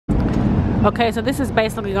Okay, so this is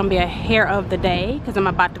basically gonna be a hair of the day because I'm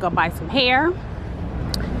about to go buy some hair.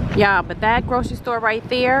 Yeah, but that grocery store right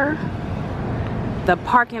there, the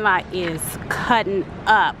parking lot is cutting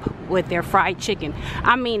up with their fried chicken.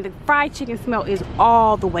 I mean, the fried chicken smell is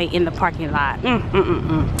all the way in the parking lot.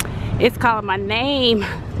 It's calling my name.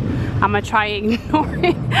 I'm gonna try and ignore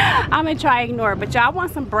it. I'm gonna try and ignore it. But y'all,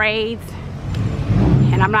 want some braids,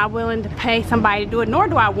 and I'm not willing to pay somebody to do it, nor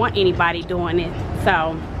do I want anybody doing it.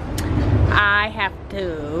 So I have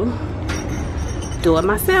to do it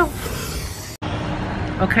myself.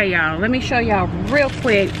 Okay, y'all, let me show y'all real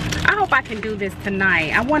quick. I hope I can do this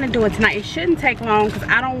tonight. I want to do it tonight. It shouldn't take long because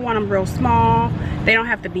I don't want them real small. They don't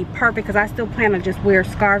have to be perfect because I still plan to just wear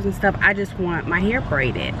scarves and stuff. I just want my hair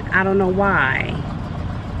braided. I don't know why.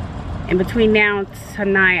 And between now and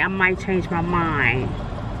tonight, I might change my mind.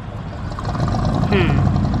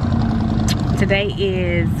 Today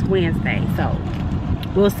is Wednesday, so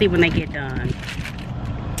we'll see when they get done.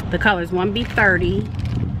 The color is 1B30.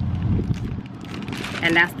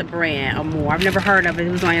 And that's the brand or more. I've never heard of it.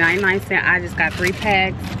 It was only 99 cents. I just got 3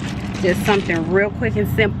 packs. Just something real quick and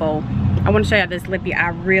simple. I want to show you this lippy. I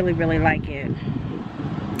really, really like it.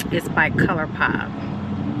 It's by ColourPop.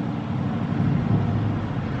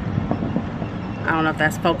 I don't know if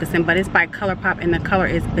that's focusing, but it's by ColourPop and the color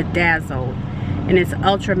is Bedazzled. And it's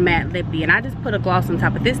ultra matte lippy. And I just put a gloss on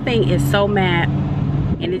top. But this thing is so matte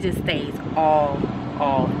and it just stays all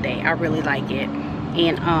day. I really like it.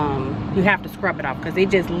 And you have to scrub it off because it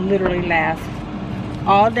just literally lasts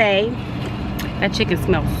all day. That chicken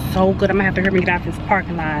smells so good. I'm gonna have to hurry and get out this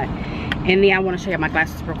parking lot. And then I want to show you my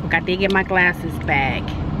glasses real quick. I did get my glasses back.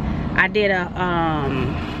 I did a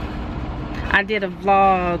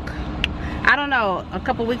vlog, I don't know, a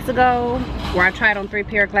couple weeks ago where I tried on 3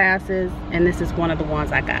 pair of glasses, and this is one of the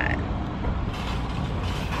ones I got.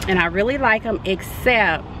 And I really like them,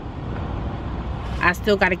 except I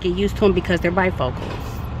still got to get used to them because they're bifocals.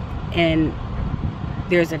 And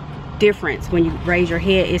there's a difference when you raise your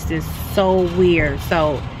head. It's just so weird.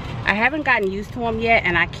 So I haven't gotten used to them yet,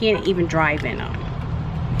 and I can't even drive in them.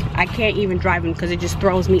 I can't even drive them because it just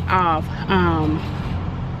throws me off.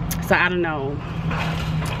 So I don't know.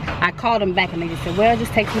 I called them back and they just said, well,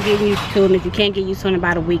 just take some getting used to them. If you can't get used to them in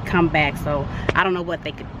about a week, come back. So I don't know what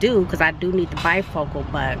they could do because I do need the bifocal,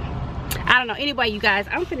 but I don't know. Anyway, you guys,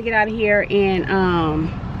 I'm gonna get out of here, and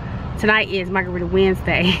tonight is Margarita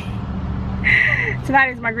Wednesday.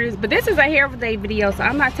 Tonight is Margarita, but this is a hair of the day video, so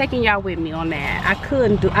I'm not taking y'all with me on that. I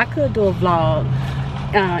could do a vlog,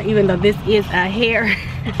 even though this is a hair.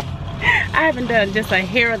 I haven't done just a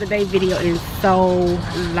hair of the day video in so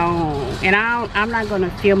long, and I'm not gonna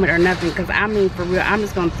film it or nothing because I mean, for real, I'm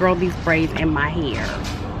just gonna throw these braids in my hair.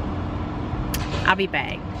 I'll be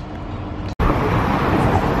back.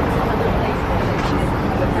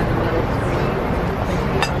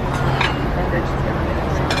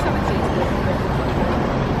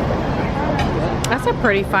 That's a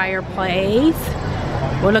pretty fireplace.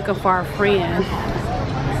 We're looking for our friend.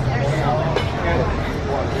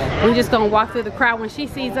 We're just gonna walk through the crowd. When she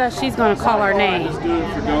sees us, she's gonna call our name.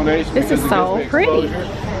 This is so pretty. You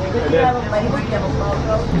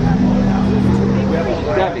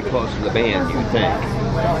gotta be close to the band, you would think.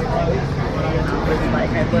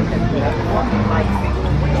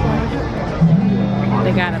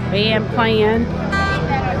 They got a band playing.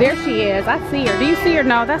 There she is. I see her. Do you see her?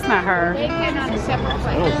 No, that's not her. I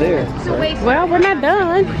don't see her. Well, we're not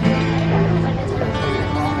done.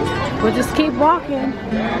 We'll just keep walking.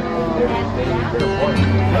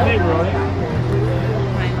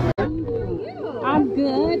 I'm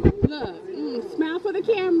good. Look, smile for the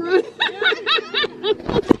camera.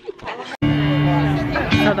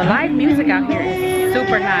 So the live music out here is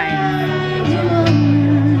super nice.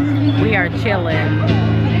 We are chilling.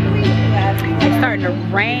 It's starting to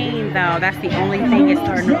rain though. That's the only thing, it's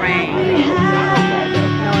starting to rain.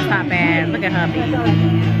 No, it's not bad. Look at hubby.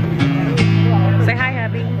 Say hi,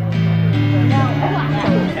 hubby.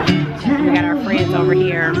 We got our friends over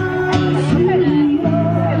here. She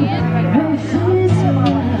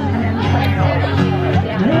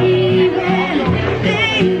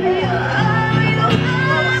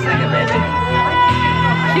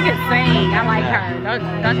can sing. I like her.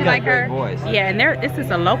 Don't you like her? Voice. Yeah, and this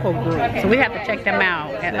is a local group, so we have to check them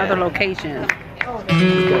out at other locations.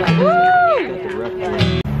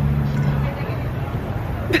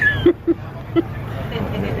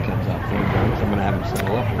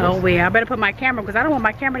 Oh, well, I better put my camera because I don't want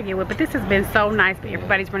my camera to get wet. But this has been so nice. But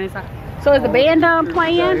everybody's running inside. So is the band done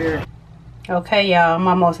playing? Okay, y'all. I'm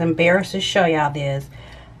almost embarrassed to show y'all this,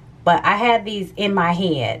 but I had these in my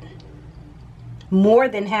head, more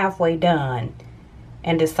than halfway done,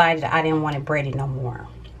 and decided I didn't want it braided no more.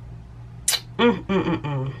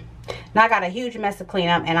 Now I got a huge mess to clean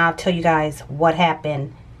up, and I'll tell you guys what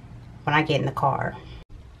happened when I get in the car.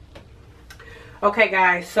 Okay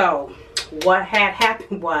guys, so what had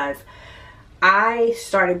happened was I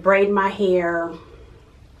started braiding my hair,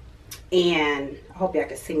 and I hope y'all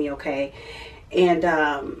can see me okay. And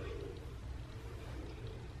I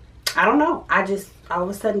don't know, I just all of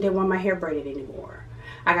a sudden didn't want my hair braided anymore.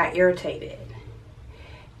 I got irritated,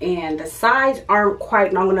 and the sides aren't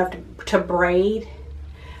quite long enough to braid.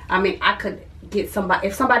 I mean, I could get somebody,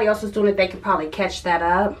 if somebody else was doing it, they could probably catch that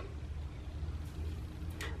up,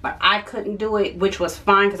 but I couldn't do it, which was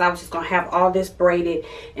fine because I was just gonna have all this braided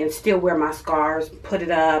and still wear my scarves, put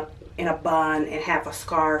it up in a bun and have a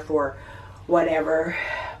scarf or whatever.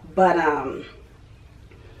 But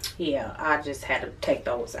yeah, I just had to take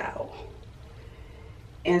those out.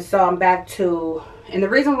 And so I'm back to, and the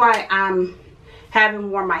reason why I'm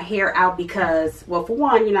haven't worn my hair out, because, well, for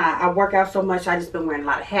one, you know, I work out so much, I just been wearing a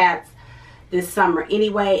lot of hats this summer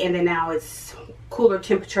anyway, and then now it's cooler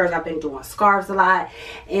temperatures, I've been doing scarves a lot,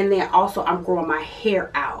 and then also I'm growing my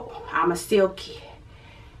hair out. I'ma still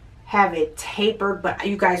have it tapered, but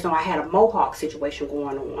you guys know I had a mohawk situation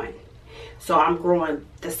going on, so I'm growing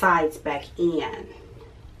the sides back in.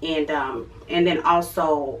 And then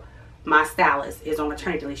also my stylist is on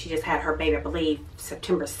maternity leave. She just had her baby, I believe,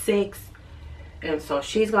 September 6th. And so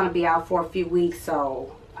she's going to be out for a few weeks.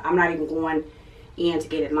 So I'm not even going in to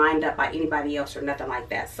get it lined up by anybody else or nothing like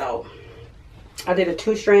that. So I did a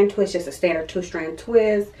 2-strand twist, just a standard 2-strand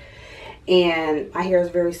twist. And my hair is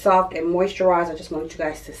very soft and moisturized. I just wanted you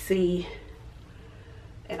guys to see.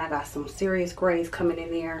 And I got some serious grays coming in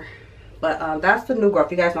there. But that's the new growth.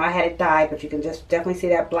 You guys know I had it dyed, but you can just definitely see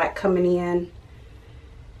that black coming in.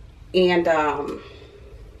 And I'm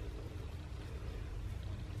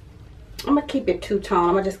going to keep it two-tone.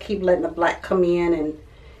 I'm going to just keep letting the black come in and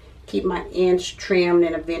keep my ends trimmed,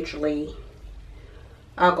 and eventually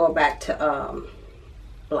I'll go back to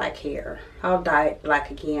black hair. I'll dye it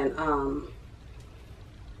black again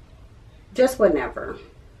just whenever.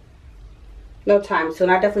 No time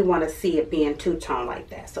soon. I definitely want to see it being two-tone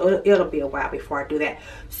like that. So it'll be a while before I do that.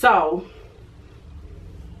 So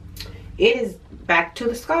it is back to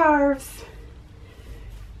the scarves.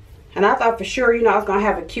 And I thought for sure, you know, I was going to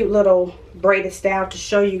have a cute little braided style to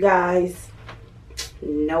show you guys.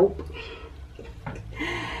 Nope.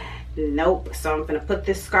 Nope. So I'm going to put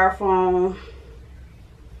this scarf on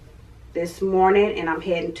this morning, and I'm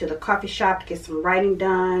heading to the coffee shop to get some writing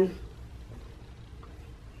done.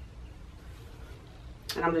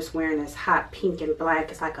 And I'm just wearing this hot pink and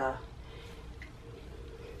black. It's like a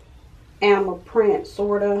animal print,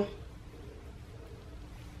 sort of.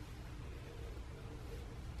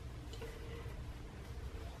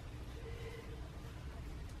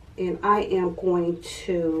 And I am going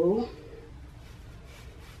to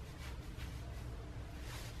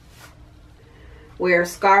wear a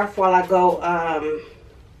scarf while I go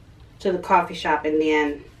to the coffee shop, and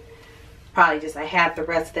then probably just a hat the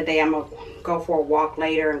rest of the day. I'm going to go for a walk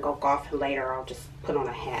later and go golfing later. I'll just put on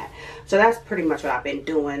a hat. So that's pretty much what I've been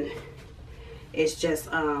doing. It's just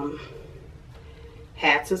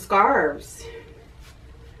hats and scarves.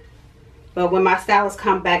 But when my stylist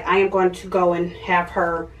comes back, I am going to go and have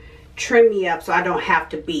her trim me up so I don't have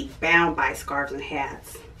to be bound by scarves and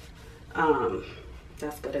hats.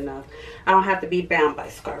 That's good enough. I don't have to be bound by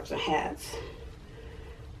scarves and hats.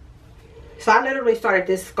 So I literally started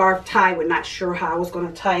this scarf tie with not sure how I was going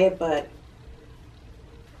to tie it, but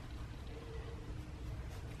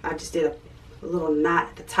I just did a little knot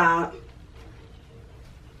at the top.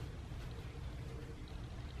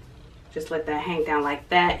 Just let that hang down like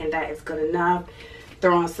that, and that is good enough.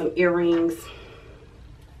 Throw on some earrings,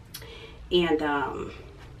 and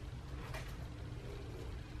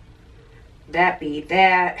that be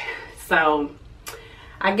that. So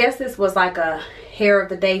I guess this was like a hair of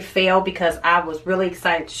the day fail, because I was really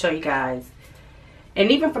excited to show you guys,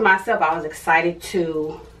 and even for myself, I was excited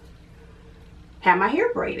to have my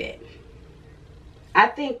hair braided. I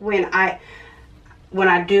think when I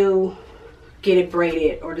do get it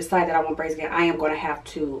braided or decide that I want braids again, I am going to have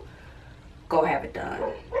to go have it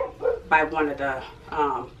done by one of the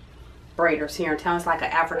braiders here in town. It's like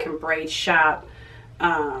an African braid shop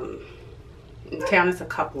in town. There's a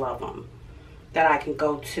couple of them that I can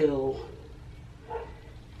go to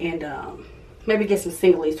and maybe get some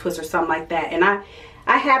single-leaf twists or something like that. And I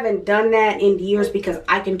haven't done that in years because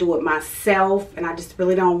I can do it myself, and I just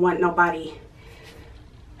really don't want nobody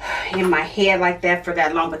in my head like that for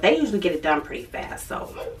that long. But they usually get it done pretty fast,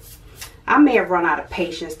 so I may have run out of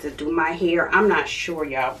patience to do my hair. I'm not sure,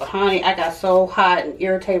 y'all. But honey, I got so hot and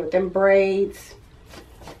irritated with them braids.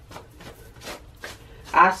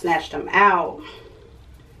 I snatched them out.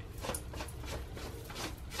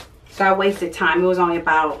 So I wasted time. It was only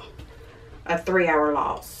about a 3-hour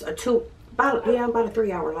loss. About a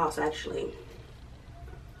 3-hour loss actually.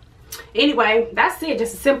 Anyway, that's it.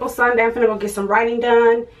 Just a simple Sunday. I'm finna go get some writing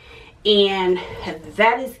done. And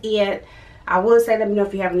that is it. I would say let me know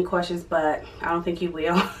if you have any questions, but I don't think you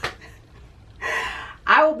will.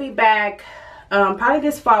 I will be back probably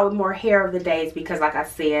this fall with more hair of the days because like I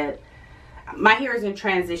said, my hair is in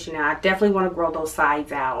transition now. I definitely want to grow those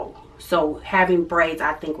sides out. So having braids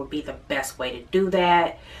I think would be the best way to do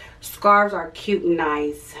that. Scarves are cute and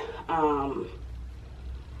nice.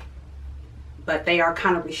 But they are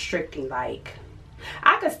kind of restricting. Like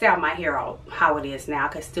I could style my hair out how it is now. I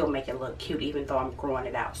could still make it look cute even though I'm growing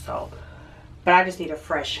it out. So, but I just need a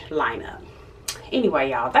fresh lineup.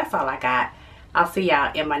 Anyway, y'all, that's all I got. I'll see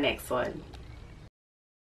y'all in my next one.